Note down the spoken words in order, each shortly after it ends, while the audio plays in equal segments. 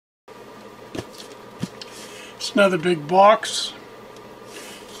It's another big box.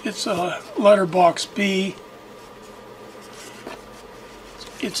 It's a letterbox B.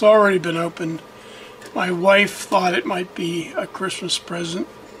 It's already been opened. My wife thought it might be a Christmas present.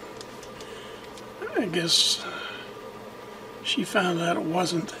 I guess she found out it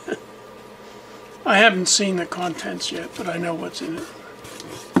wasn't. I haven't seen the contents yet, but I know what's in it.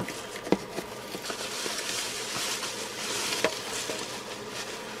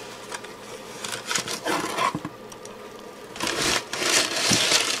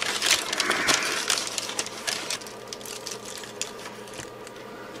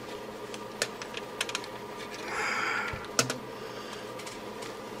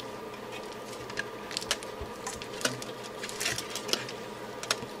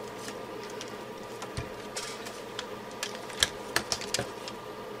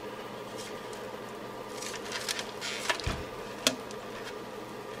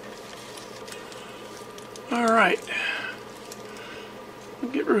 Alright,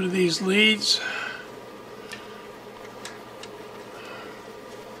 get rid of these leads.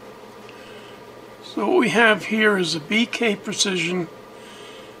 So what we have here is a BK Precision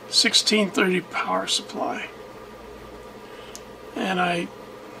 1630 power supply. And I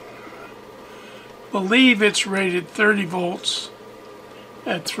believe it's rated 30 volts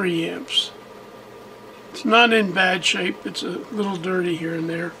at 3 amps. It's not in bad shape, it's a little dirty here and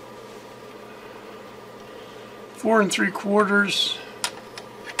there. 4 3/4,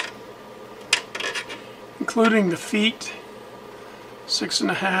 including the feet, 6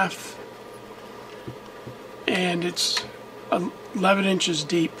 1/2, and it's 11 inches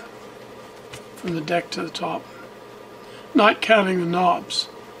deep from the deck to the top, not counting the knobs.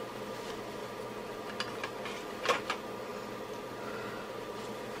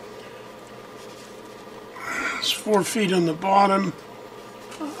 It's 4 feet on the bottom.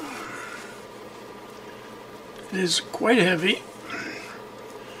 It is quite heavy,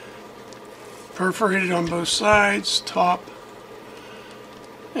 perforated on both sides, top,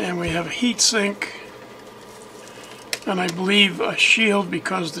 and we have a heat sink, and I believe a shield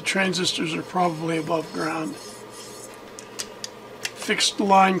because the transistors are probably above ground. Fixed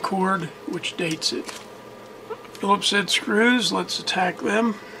line cord, which dates it. Phillips head screws, let's attack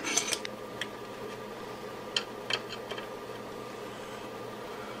them.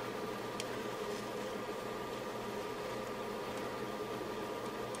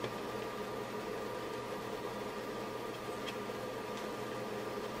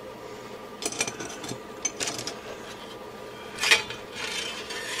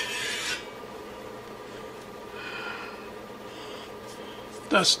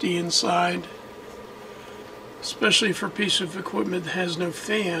 Dusty inside, especially for a piece of equipment that has no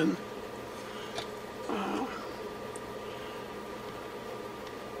fan.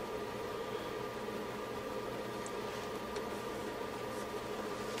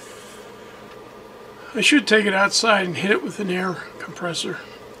 I should take it outside and hit it with an air compressor.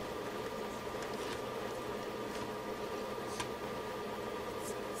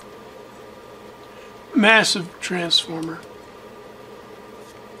 Massive transformer.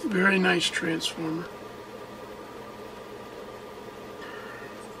 Very nice transformer.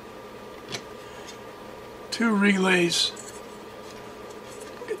 Two relays.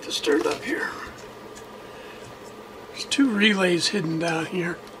 Get this turned up here. There's 2 relays hidden down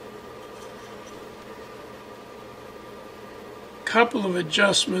here. Couple of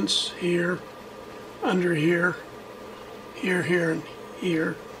adjustments here, under here, here, and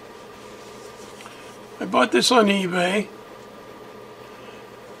here. I bought this on eBay.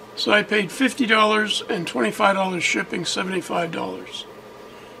 So I paid $50 and $25 shipping, $75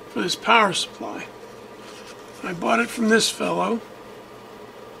 for this power supply. I bought it from this fellow,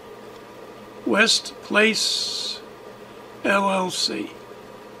 West Place LLC.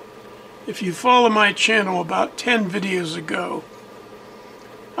 If you follow my channel, about 10 videos ago,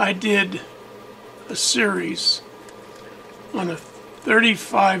 I did a series on a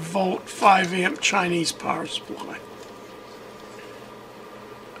 35 volt 5 amp Chinese power supply.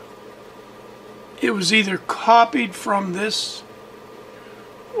 It was either copied from this,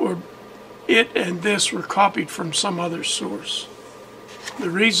 or it and this were copied from some other source.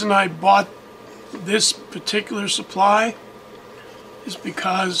 The reason I bought this particular supply is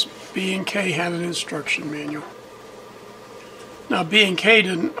because B&K had an instruction manual. Now B&K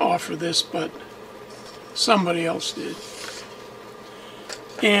didn't offer this, but somebody else did.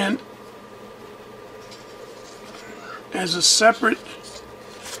 And as a separate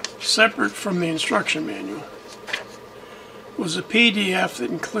from the instruction manual was a PDF that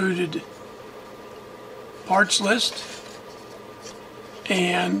included parts list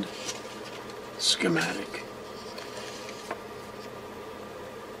and schematic.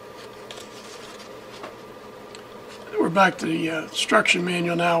 back to the instruction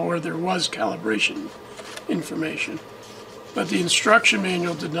manual now where there was calibration information. But the instruction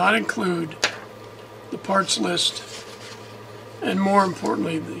manual did not include the parts list and, more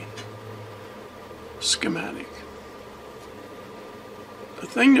importantly, the schematic. The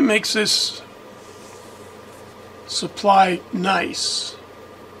thing that makes this supply nice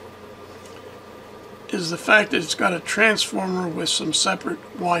is the fact that it's got a transformer with some separate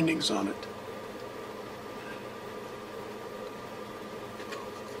windings on it.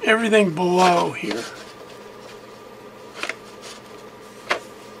 Everything below here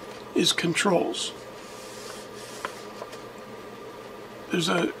is controls. There's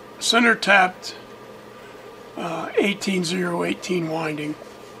a center tapped 18018 winding.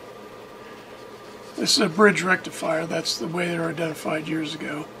 This is a bridge rectifier. That's the way they were identified years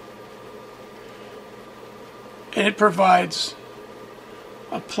ago. And it provides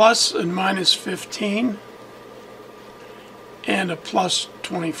a plus and minus 15 and a plus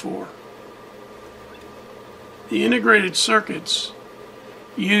 24. The integrated circuits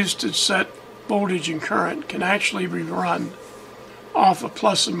used to set voltage and current can actually be run off a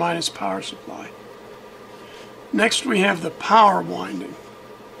plus and minus power supply. Next we have the power winding.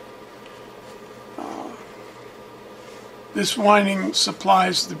 This winding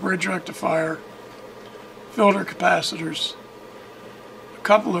supplies the bridge rectifier, filter capacitors, a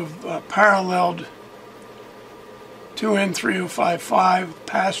couple of paralleled 2N3055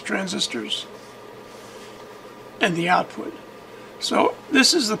 pass transistors, and the output. So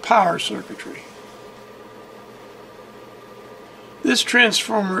this is the power circuitry. This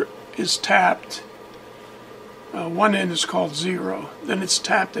transformer is tapped. One end is called 0. Then it's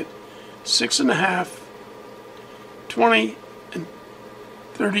tapped at 6.5, 20, and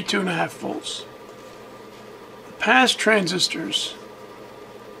 32.5 volts. The pass transistors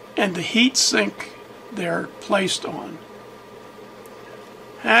and the heat sink they're placed on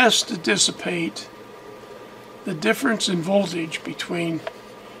has to dissipate the difference in voltage between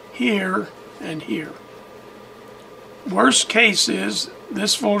here and here. Worst case is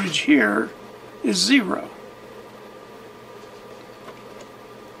this voltage here is 0.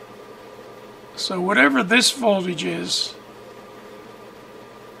 So whatever this voltage is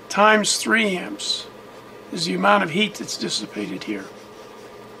times 3 amps is the amount of heat that's dissipated here.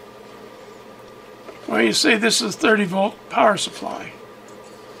 Well, you say this is a 30 volt power supply.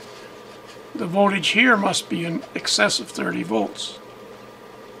 The voltage here must be in excess of 30 volts.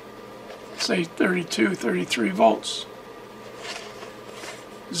 Say 32, 33 volts.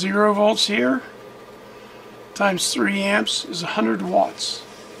 0 volts here times 3 amps is 100 watts.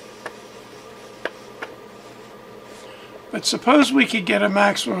 But suppose we could get a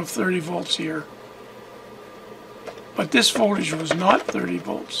maximum of 30 volts here, but this voltage was not 30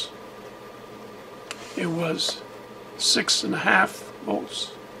 volts. It was 6.5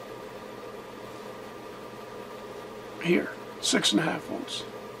 volts. Here, 6.5 volts.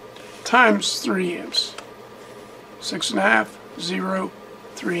 Times 3 amps. 6.5, 0,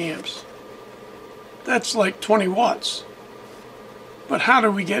 3 amps. That's like 20 watts. But how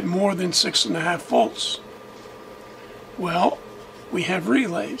do we get more than 6.5 volts? Well, we have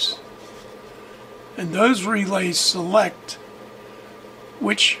relays. And those relays select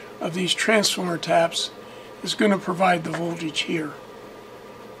which of these transformer taps is going to provide the voltage here.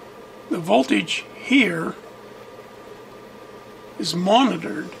 The voltage here is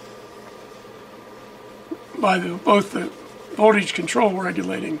monitored by both the voltage control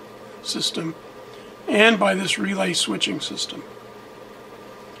regulating system and by this relay switching system.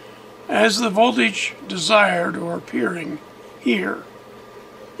 As the voltage desired or appearing here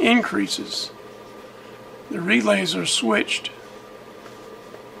increases, the relays are switched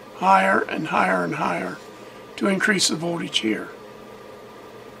higher and higher and higher to increase the voltage here.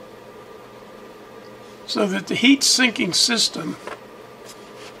 So that the heat sinking system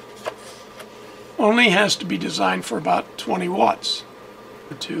only has to be designed for about 20 watts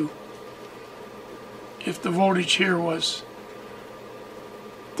or 2. If the voltage here was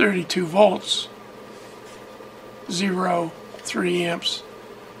 32 volts, 0, 3 amps,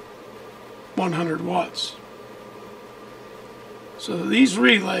 100 watts. So these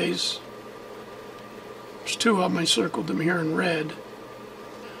relays, there's 2 of them, I circled them here in red,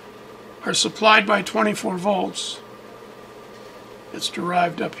 are supplied by 24 volts. It's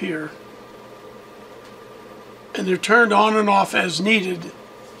derived up here. And they're turned on and off as needed,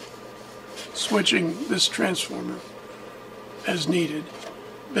 switching this transformer as needed,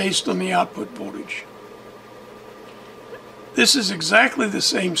 based on the output voltage. This is exactly the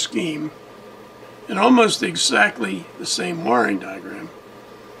same scheme and almost exactly the same wiring diagram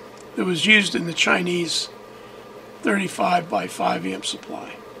that was used in the Chinese 35 by 5 amp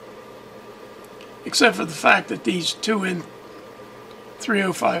supply. Except for the fact that these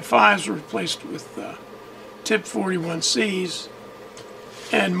 2N3055s were replaced with tip 41Cs,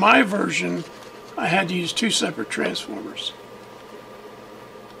 and my version I had to use 2 separate transformers.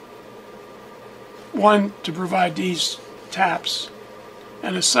 One to provide these taps,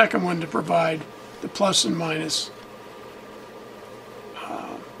 and a second one to provide the plus and minus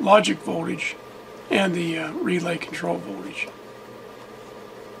logic voltage and the relay control voltage.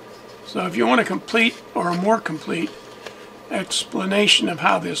 So if you want a complete or a more complete explanation of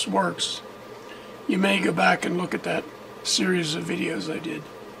how this works, you may go back and look at that series of videos I did.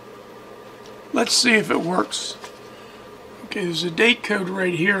 Let's see if it works. Okay, there's a date code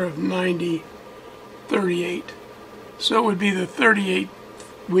right here of 9038. So it would be the 38th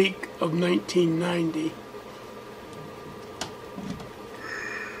week of 1990.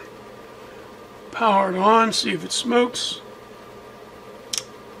 Power it on, see if it smokes.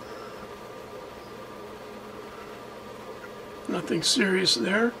 Nothing serious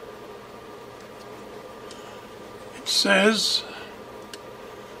there. It says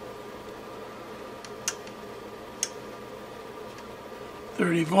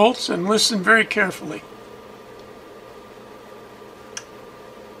 "30 volts," and listen very carefully.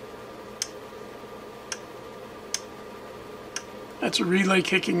 That's a relay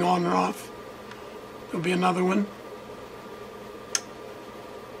kicking on and off. There'll be another one.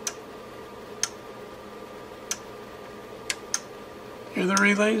 Hear the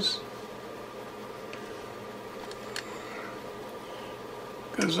relays?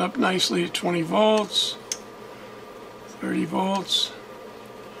 Goes up nicely to 20 volts, 30 volts,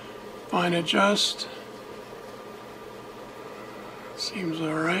 fine adjust. Seems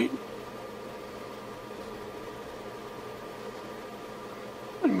all right.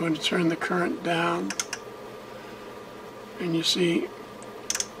 I'm going to turn the current down, and you see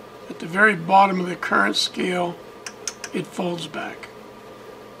at the very bottom of the current scale it folds back.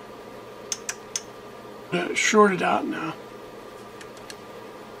 I'm going to short it out now.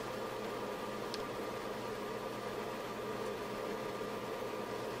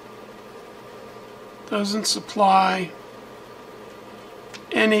 Doesn't supply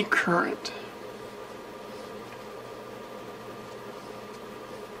any current.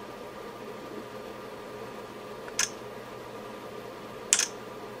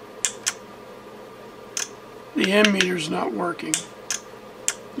 The ammeter's not working.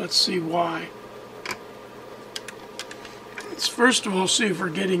 Let's see why. Let's first of all see if we're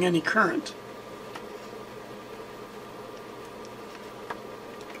getting any current.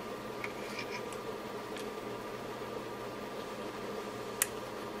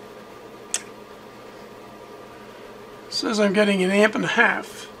 It says I'm getting 1.5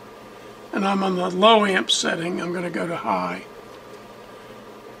 amps, and I'm on the low amp setting. I'm going to go to high.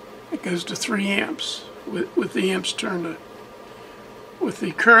 It goes to 3 amps. With the amps turned to, with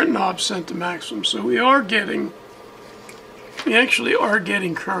the current knob set to maximum. So we actually are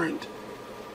getting current.